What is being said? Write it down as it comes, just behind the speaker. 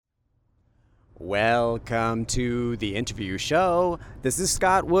Welcome to the interview show. This is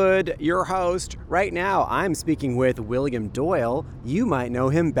Scott Wood, your host. Right now, I'm speaking with William Doyle. You might know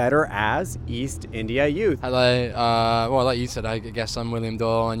him better as East India Youth. Hello. Well, like you said, I guess I'm William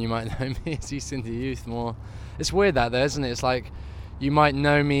Doyle, and you might know me as East India Youth more. It's weird that, though, isn't it? It's like you might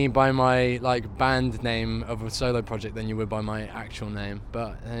know me by my band name of a solo project than you would by my actual name.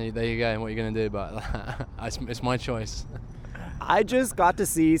 But there you go. What are you going to do about that? It's my choice. I just got to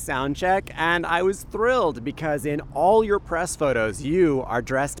see Soundcheck, and I was thrilled because in all your press photos, you are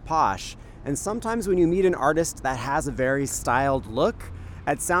dressed posh. And sometimes when you meet an artist that has a very styled look,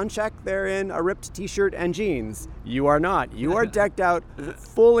 at Soundcheck, they're in a ripped t-shirt and jeans. You are not. You are decked out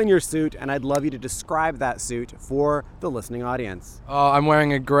full in your suit, and I'd love you to describe that suit for the listening audience. I'm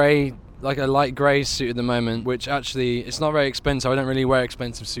wearing a light grey suit at the moment, which actually, it's not very expensive. I don't really wear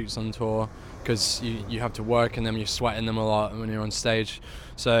expensive suits on tour because you have to work in them, you sweat in them a lot when you're on stage.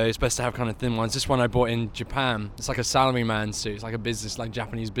 So it's best to have kind of thin ones. This one I bought in Japan. It's like a salaryman suit. It's like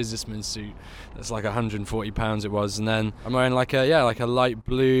Japanese businessman suit. That's like £140 it was. And then I'm wearing like a light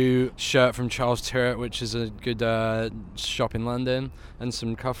blue shirt from Charles Tyrwhitt, which is a good shop in London, and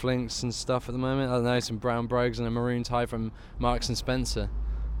some cufflinks and stuff at the moment. I don't know, some brown brogues and a maroon tie from Marks and Spencer,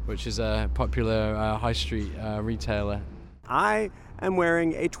 which is a popular high street retailer. I am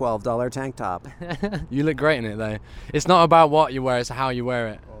wearing a $12 tank top. You look great in it, though. It's not about what you wear, it's how you wear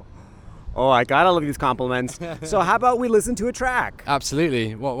it. Oh, I gotta love these compliments. So how about we listen to a track?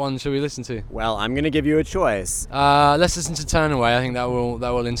 Absolutely. What one should we listen to? Well, I'm gonna give you a choice. Let's listen to Turn Away. I think that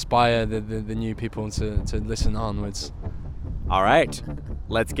will inspire the new people to listen onwards. All right,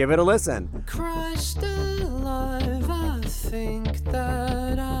 let's give it a listen. Christ alive, I think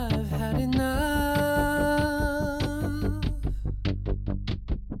that I've had enough.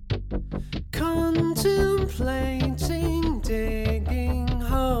 Contemplating, digging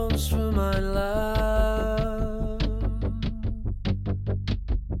holes for my love.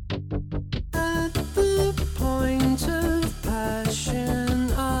 At the point of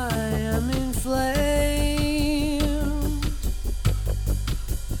passion, I am inflamed.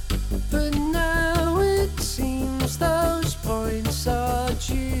 But now it seems those points are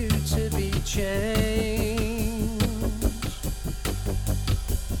due to be changed.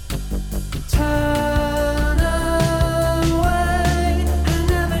 Turn away, I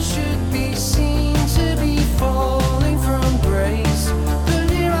never should be seen to be falling from grace. But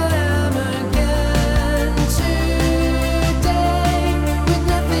here I am again today, with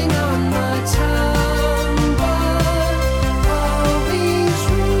nothing on my tongue but all these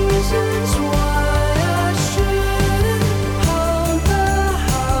reasons why I shouldn't hold the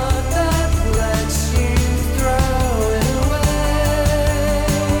heart that lets you throw it away.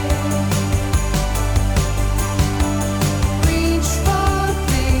 Reach for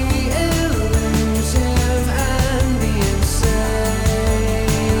the elusive and the insane.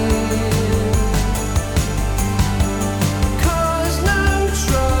 Cause no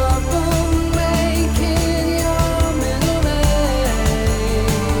trouble making your middle name.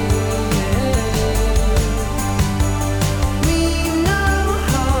 Mean no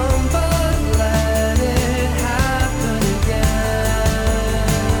harm, but let it happen again.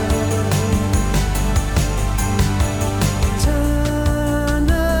 Turn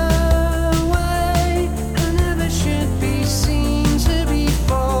away, I never should be seen to be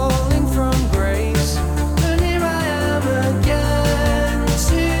falling from grace. But here I am again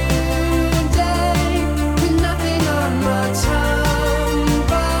today, with nothing on my tongue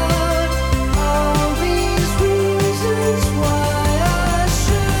but all these reasons why I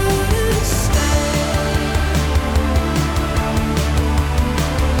shouldn't stay.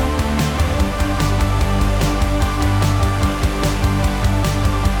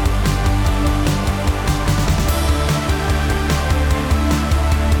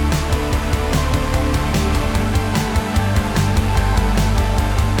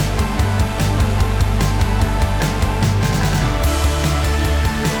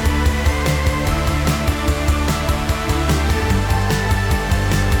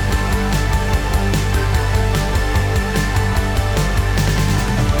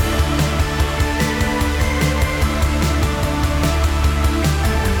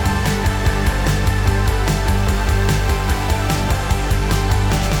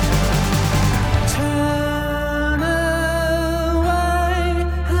 Turn away,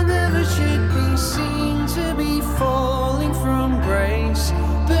 I never should be seen to be falling from grace.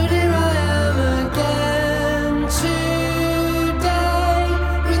 But here I am again today,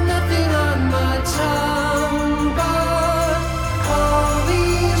 with nothing on my tongue but all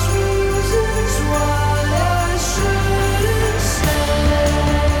these reasons why I shouldn't stay.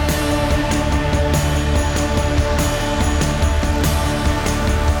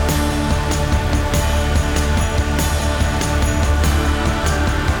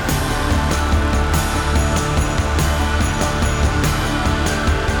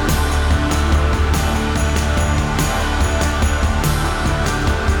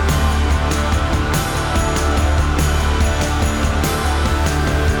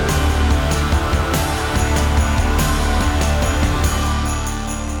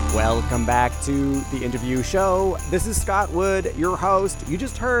 Welcome back to the interview show. This is Scott Wood, your host. You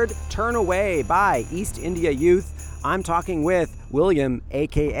just heard Turn Away by East India Youth. I'm talking with William,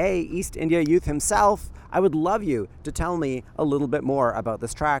 aka East India Youth himself. I would love you to tell me a little bit more about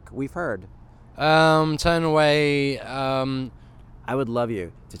this track we've heard. Turn Away. I would love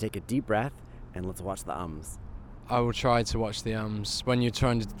you to take a deep breath and let's watch the ums. I will try to watch the ums. When you're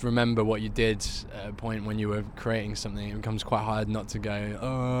trying to remember what you did at a point when you were creating something, it becomes quite hard not to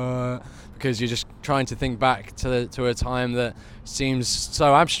go, because you're just trying to think back to a time that seems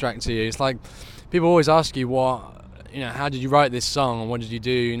so abstract to you. It's like people always ask you how did you write this song and what did you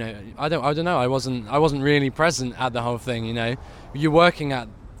do? I don't know. I wasn't really present at the whole thing. You're working at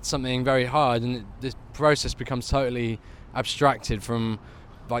something very hard, and this process becomes totally abstracted from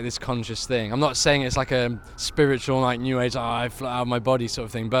like this conscious thing. I'm not saying it's like a spiritual, like new age, I float out of my body sort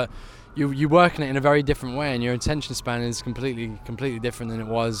of thing, but you work on it in a very different way, and your attention span is completely different than it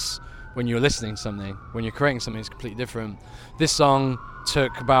was when you were listening to something. When you're creating something, it's completely different. This song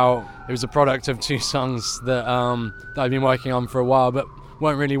it was a product of two songs that I've been working on for a while, but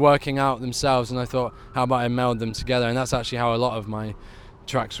weren't really working out themselves, and I thought, how about I meld them together? And that's actually how a lot of my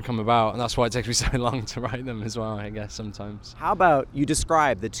tracks will come about, and that's why it takes me so long to write them as well, I guess, sometimes. How about you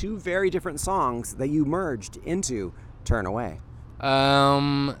describe the two very different songs that you merged into Turn Away?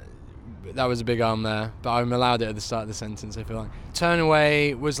 That was a big there, but I'm allowed it at the start of the sentence, I feel like. Turn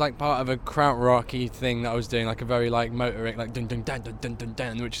Away was like part of a krautrocky thing that I was doing, like a very like motoric, like dun dun dun dun dun dun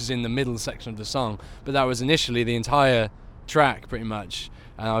dun, which is in the middle section of the song, but that was initially the entire track pretty much,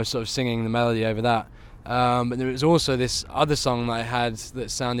 and I was sort of singing the melody over that. But there was also this other song that I had that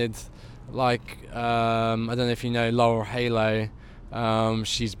sounded like, I don't know if you know Laurel Halo.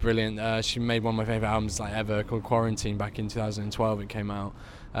 She's brilliant. She made one of my favourite albums like ever called Quarantine back in 2012. It came out,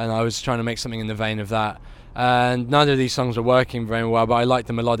 and I was trying to make something in the vein of that. And none of these songs were working very well, but I liked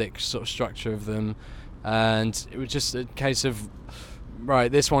the melodic sort of structure of them, and it was just a case of,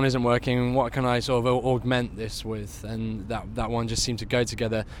 right, this one isn't working, what can I sort of augment this with? And that one just seemed to go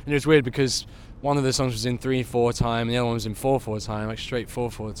together. And it was weird because one of the songs was in 3/4 time and the other one was in 4/4 time, like straight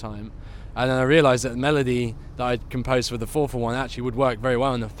 4/4 time. And then I realised that the melody that I'd composed for the 4/4 one actually would work very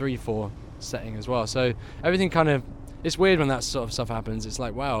well in the 3/4 setting as well. So everything it's weird when that sort of stuff happens. It's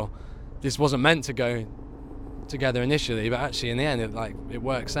like, wow, this wasn't meant to go together initially, but actually in the end it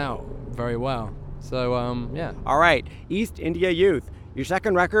works out very well. So yeah. All right, East India Youth. Your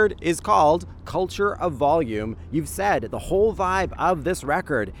second record is called Culture of Volume. You've said the whole vibe of this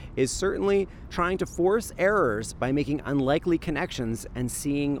record is certainly trying to force errors by making unlikely connections and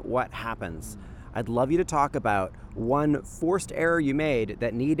seeing what happens. I'd love you to talk about one forced error you made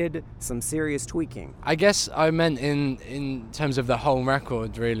that needed some serious tweaking. I guess I meant in terms of the whole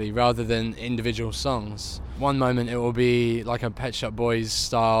record, really, rather than individual songs. One moment it will be like a Pet Shop Boys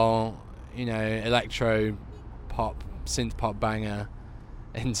style, electro pop, synth pop banger,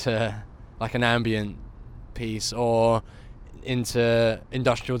 into like an ambient piece or into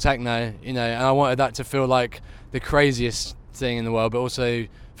industrial techno, and I wanted that to feel like the craziest thing in the world, but also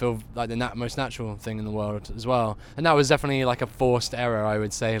feel like the most natural thing in the world as well. And that was definitely like a forced error, I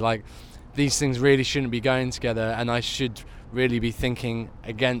would say. Like, these things really shouldn't be going together, and I should really be thinking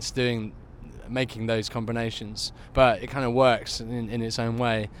against making those combinations, but it kind of works in its own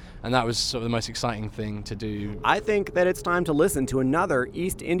way, and that was sort of the most exciting thing to do. I think that it's time to listen to another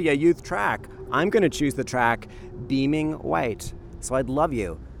East India Youth track. I'm going to choose the track Beaming White, so I'd love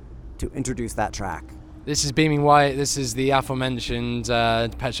you to introduce that track. This is Beaming White. This is the aforementioned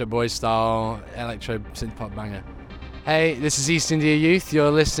Pet Shop Boys style electro synth pop banger. Hey, this is East India Youth.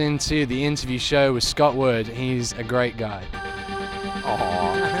 You're listening to the interview show with Scott Wood. He's a great guy.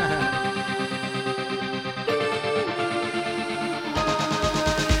 Aww.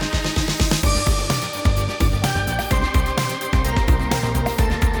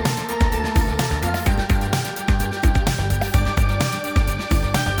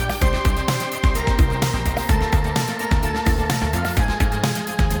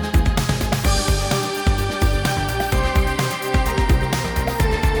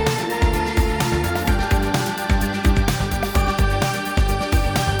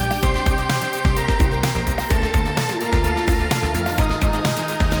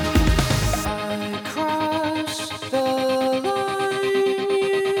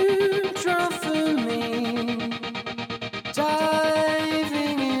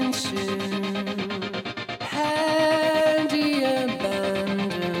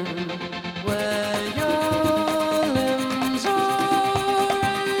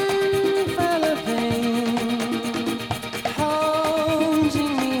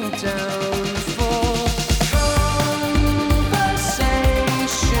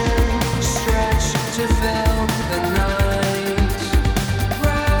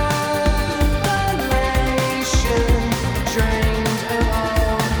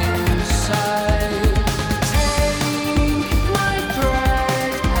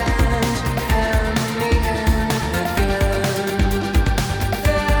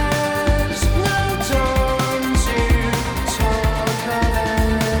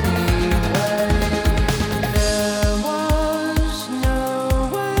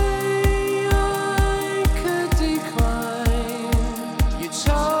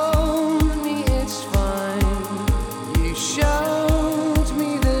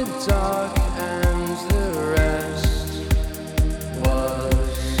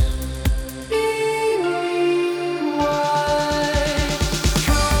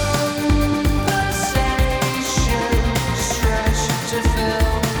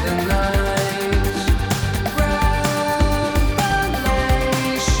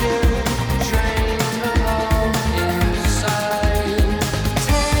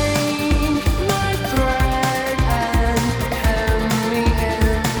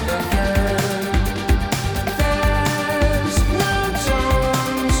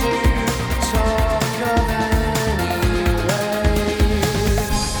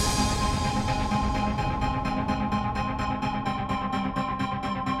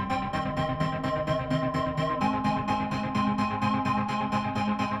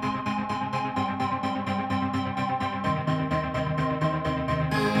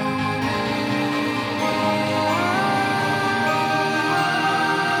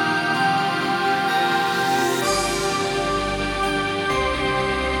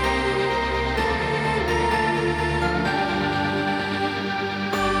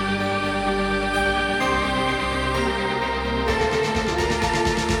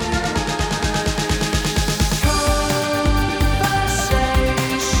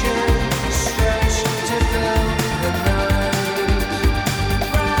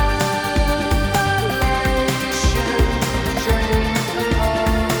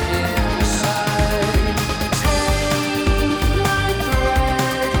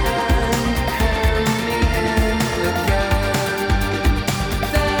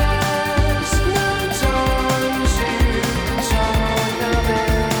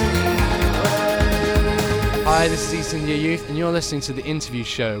 Youth, and you're listening to The Interview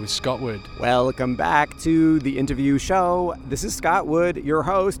Show with Scott Wood. Welcome back to The Interview Show. This is Scott Wood, your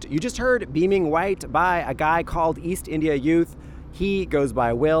host. You just heard Beaming White by a guy called East India Youth. He goes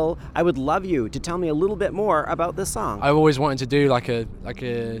by Will. I would love you to tell me a little bit more about this song. I've always wanted to do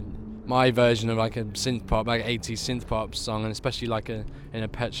my version of like a synth pop, like 80s synth pop song, and especially like in a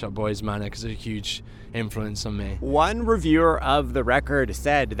Pet Shop Boys manner, because it's a huge influence on me. One reviewer of the record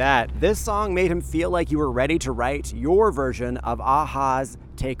said that this song made him feel like you were ready to write your version of Aha's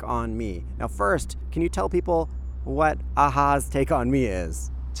Take On Me. Now first, can you tell people what Aha's Take On Me is?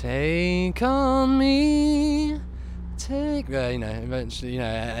 Take on me, eventually,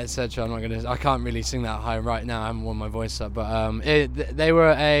 etc. I can't really sing that high right now. I haven't warmed my voice up, but they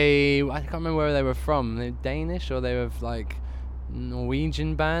were I can't remember where they were from. They were Danish, or they were like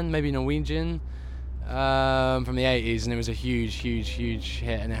Norwegian band, maybe Norwegian, from the 80s, and it was a huge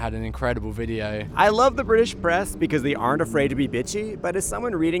hit, and it had an incredible video. I love the British press because they aren't afraid to be bitchy, but as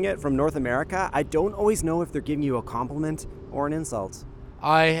someone reading it from North America, I don't always know if they're giving you a compliment or an insult.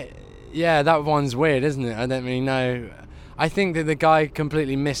 Yeah, that one's weird, isn't it? I don't really know. I think that the guy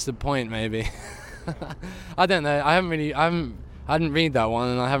completely missed the point, maybe. I don't know. I didn't read that one,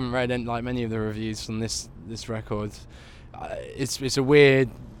 and I haven't read many of the reviews from this record. It's a weird,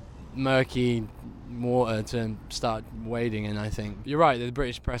 murky water to start wading in. I think you're right. The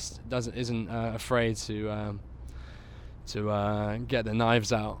British press isn't afraid to get the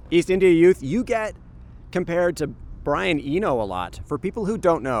knives out. East India Youth, you get compared to Brian Eno a lot. For people who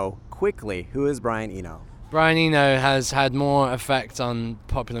don't know, quickly, who is Brian Eno? Brian Eno has had more effect on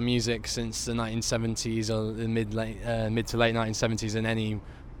popular music since the 1970s or the mid to late 1970s than any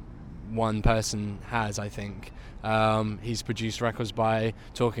one person has, I think. He's produced records by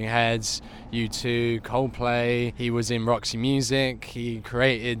Talking Heads, U2, Coldplay. He was in Roxy Music. He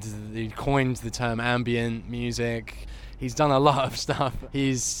coined the term ambient music. He's done a lot of stuff.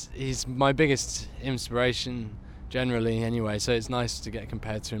 He's my biggest inspiration generally anyway, so it's nice to get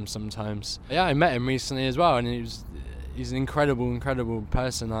compared to him sometimes. Yeah, I met him recently as well, and he's an incredible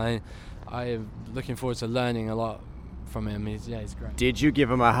person. I'm looking forward to learning a lot from him. He's great. Did you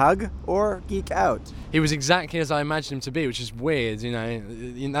give him a hug or geek out? He was exactly as I imagined him to be, which is weird,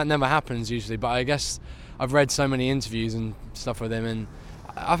 that never happens usually, but I guess I've read so many interviews and stuff with him, and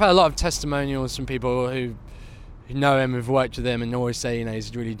I've had a lot of testimonials from people who know him, who've worked with him, and always say,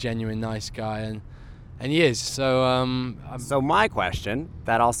 he's a really genuine, nice guy, and he is. So my question,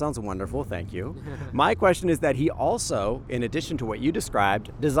 that all sounds wonderful, thank you. My question is that he also, in addition to what you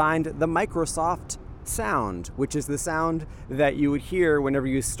described, designed the Microsoft sound, which is the sound that you would hear whenever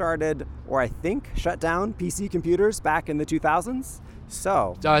you started, or I think shut down PC computers back in the 2000s.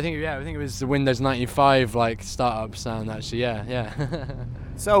 So I think it was the Windows 95 startup sound, actually. Yeah.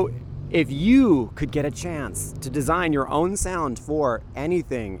 So if you could get a chance to design your own sound for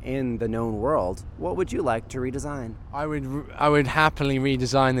anything in the known world, what would you like to redesign? I would happily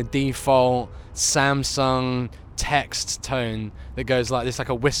redesign the default Samsung text tone that goes like this, like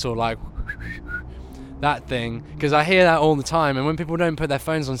a whistle, like that thing, because I hear that all the time, and when people don't put their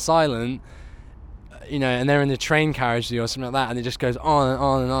phones on silent, and they're in the train carriage or something like that, and it just goes on and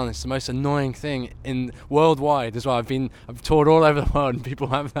on and on. It's the most annoying thing worldwide as well. I've toured all over the world, and people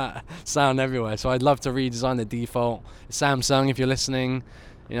have that sound everywhere. So I'd love to redesign the default Samsung. If you're listening,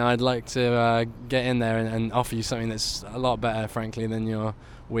 I'd like to get in there and offer you something that's a lot better, frankly, than your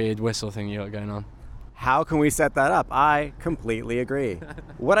weird whistle thing you got going on. How can we set that up? I completely agree.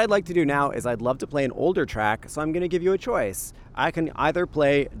 What I'd like to do now is I'd love to play an older track, so I'm going to give you a choice. I can either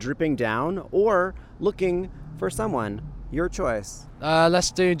play Dripping Down or Looking for Someone. Your choice. Let's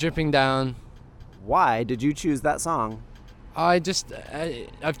do Dripping Down. Why did you choose that song?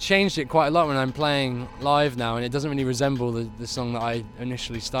 I've changed it quite a lot when I'm playing live now, and it doesn't really resemble the song that I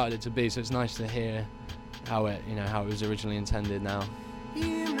initially started it to be, so it's nice to hear how it was originally intended now.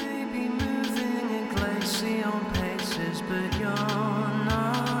 You may be moving in glacial paces, but you're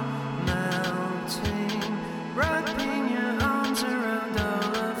not melting. Wrapping your arms around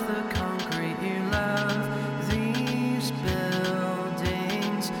all of the concrete you love. These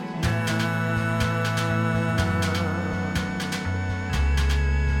buildings now.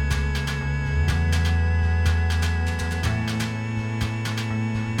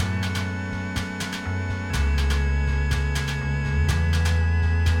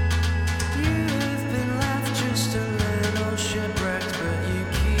 You have been left just a little shipwrecked, but you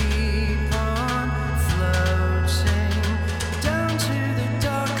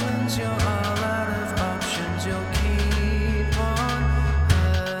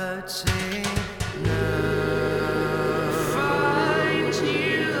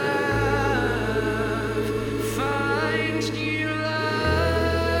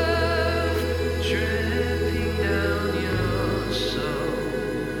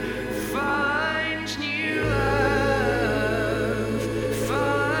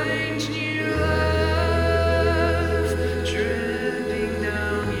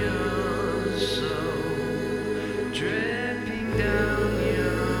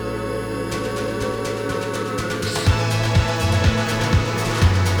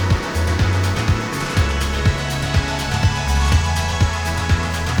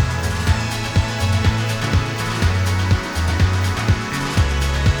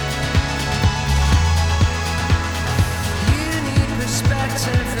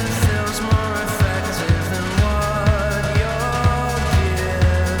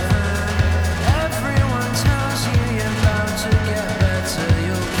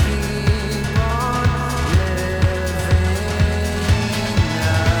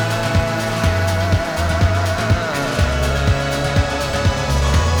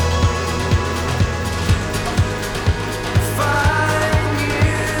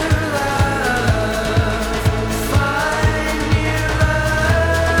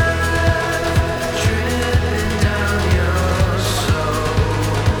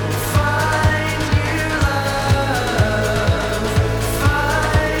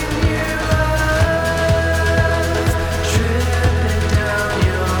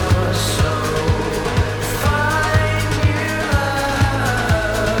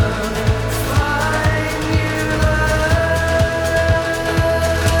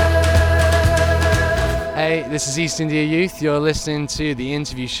this is East India Youth. You're listening to the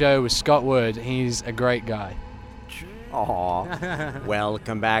interview show with Scott Wood. He's a great guy. Aw.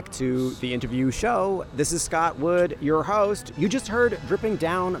 Welcome back to the interview show. This is Scott Wood, your host. You just heard Dripping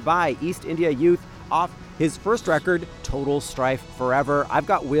Down by East India Youth off his first record, Total Strife Forever. I've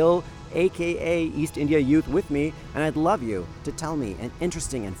got Will, aka East India Youth, with me, and I'd love you to tell me an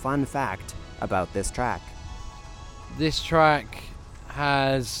interesting and fun fact about this track. This track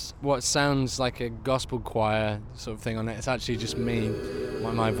has what sounds like a gospel choir sort of thing on it. It's actually just me,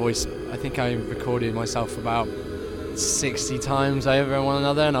 my voice. I think I recorded myself about 60 times over one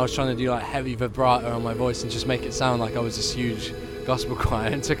another, and I was trying to do like heavy vibrato on my voice and just make it sound like I was this huge gospel choir.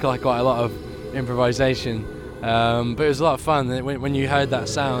 It took like quite a lot of improvisation, but it was a lot of fun. When you heard that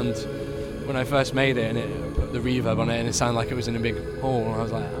sound when I first made it, and it put the reverb on it, and it sounded like it was in a big hall, and I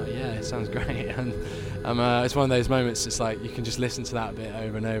was like, oh yeah, it sounds great. And it's one of those moments. It's like you can just listen to that bit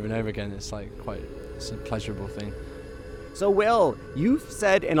over and over and over again. It's like it's a pleasurable thing. So Will, you've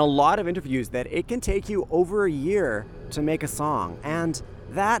said in a lot of interviews that it can take you over a year to make a song, and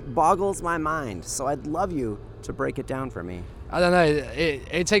that boggles my mind. So I'd love you to break it down for me. I don't know.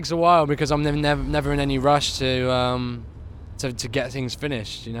 It takes a while because I'm never in any rush to get things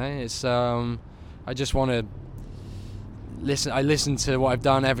finished. You know, it's I just want to listen. I listen to what I've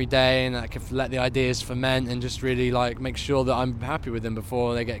done every day, and I can let the ideas ferment and just really like make sure that I'm happy with them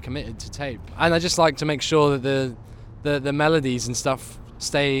before they get committed to tape. And I just like to make sure that the melodies and stuff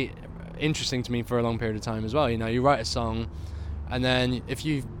stay interesting to me for a long period of time as well. You know, you write a song, and then if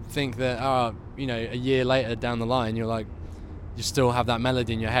you think that, a year later down the line, you're like, you still have that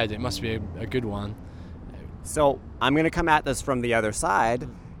melody in your head, it must be a good one. So I'm going to come at this from the other side.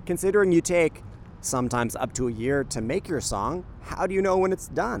 Considering you take sometimes up to a year to make your song, how do you know when it's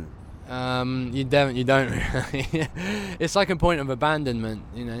done? You don't really. It's like a point of abandonment,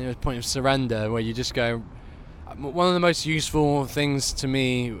 a point of surrender where you just go. One of the most useful things to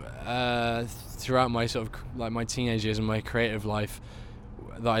me throughout my sort of like my teenage years and my creative life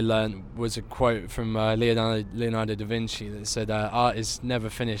that I learned was a quote from Leonardo da Vinci that said, "Art is never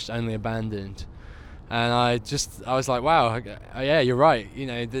finished, only abandoned." And I was like, wow, yeah, you're right.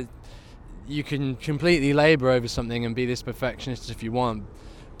 You can completely labor over something and be this perfectionist if you want,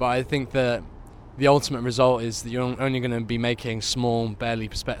 but I think that the ultimate result is that you're only going to be making small, barely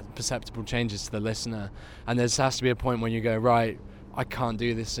perceptible changes to the listener, and there has to be a point when you go, right, I can't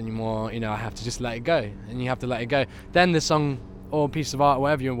do this anymore, I have to just let it go, and you have to let it go. Then the song or piece of art,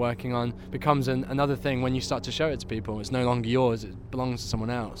 whatever you're working on, becomes another thing when you start to show it to people. It's no longer yours, it belongs to someone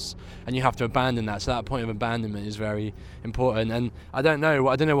else, and you have to abandon that. So that point of abandonment is very important, and I don't know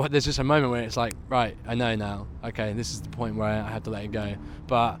what, there's just a moment where it's like, right, I know now, okay, this is the point where I have to let it go,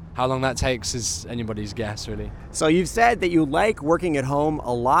 but how long that takes is anybody's guess, really. So you've said that you like working at home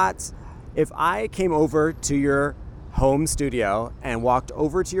a lot. If I came over to your home studio and walked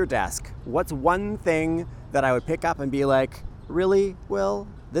over to your desk, what's one thing that I would pick up and be like, really, Will,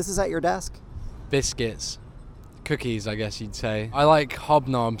 this is at your desk? Biscuits. Cookies, I guess you'd say. I like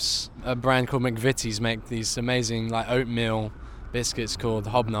Hobnobs. A brand called McVitie's make these amazing like oatmeal biscuits called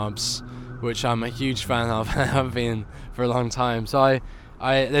Hobnobs, which I'm a huge fan of. I've been for a long time. So I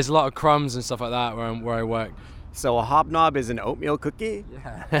there's a lot of crumbs and stuff like that where I work. So a Hobnob is an oatmeal cookie?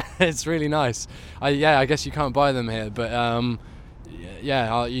 Yeah, it's really nice. I guess you can't buy them here, but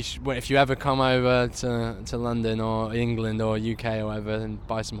if you ever come over to London or England or UK or whatever, then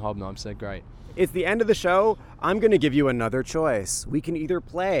buy some Hobnobs. They're great. It's the end of the show. I'm going to give you another choice. We can either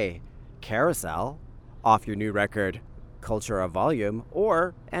play Carousel off your new record, Culture of Volume,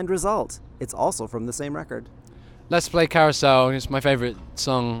 or End Result. It's also from the same record. Let's play Carousel. It's my favorite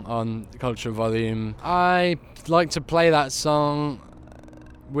song on Culture Volume. I like to play that song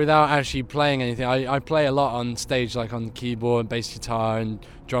without actually playing anything. I play a lot on stage, like on keyboard, bass guitar, and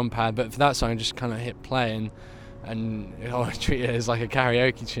drum pad. But for that song, I just kind of hit play and I treat it as like a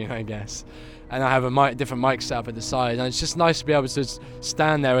karaoke tune, I guess. And I have a different mic set up at the side, and it's just nice to be able to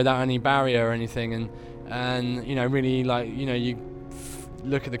stand there without any barrier or anything, and really like you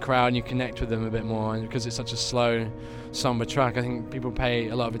look at the crowd and you connect with them a bit more, and because it's such a slow, somber track, I think people pay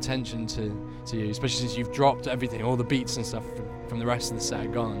a lot of attention to you, especially since you've dropped everything, all the beats and stuff from the rest of the set are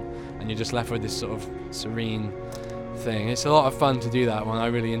gone, and you're just left with this sort of serene thing. It's a lot of fun to do that one. I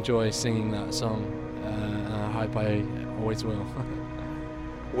really enjoy singing that song, and I hope I always will.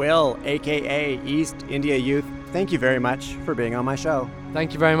 Will, aka East India Youth, thank you very much for being on my show.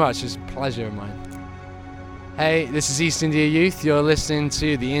 Thank you very much. It's a pleasure of mine. Hey, this is East India Youth. You're listening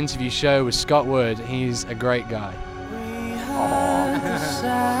to the interview show with Scott Wood. He's a great guy. We heard the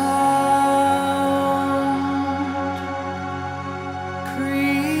sound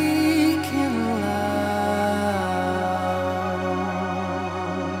creaking loud.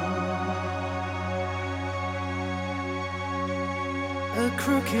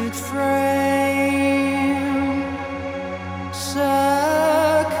 crooked frame,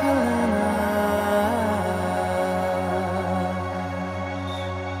 circling us.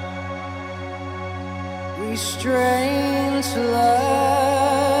 We strain to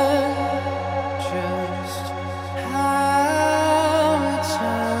learn just how it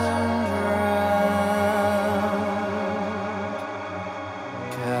turned round.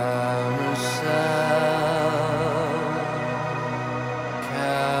 Carousel,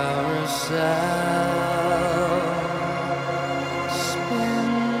 carousel, spin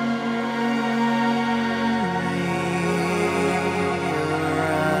me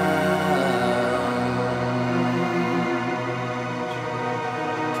around.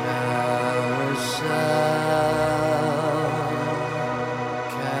 Carousel,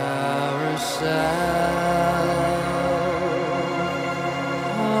 carousel,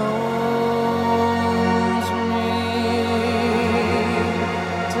 holds me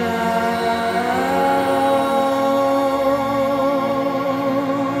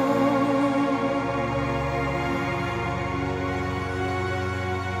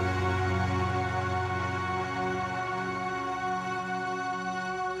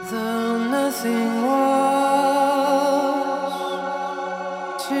though nothing was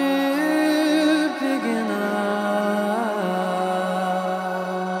too big in us,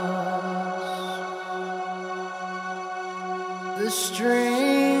 the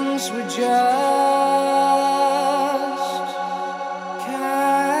strings were just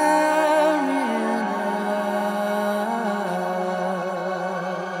carrying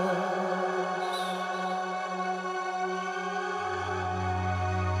us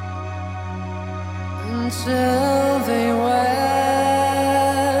until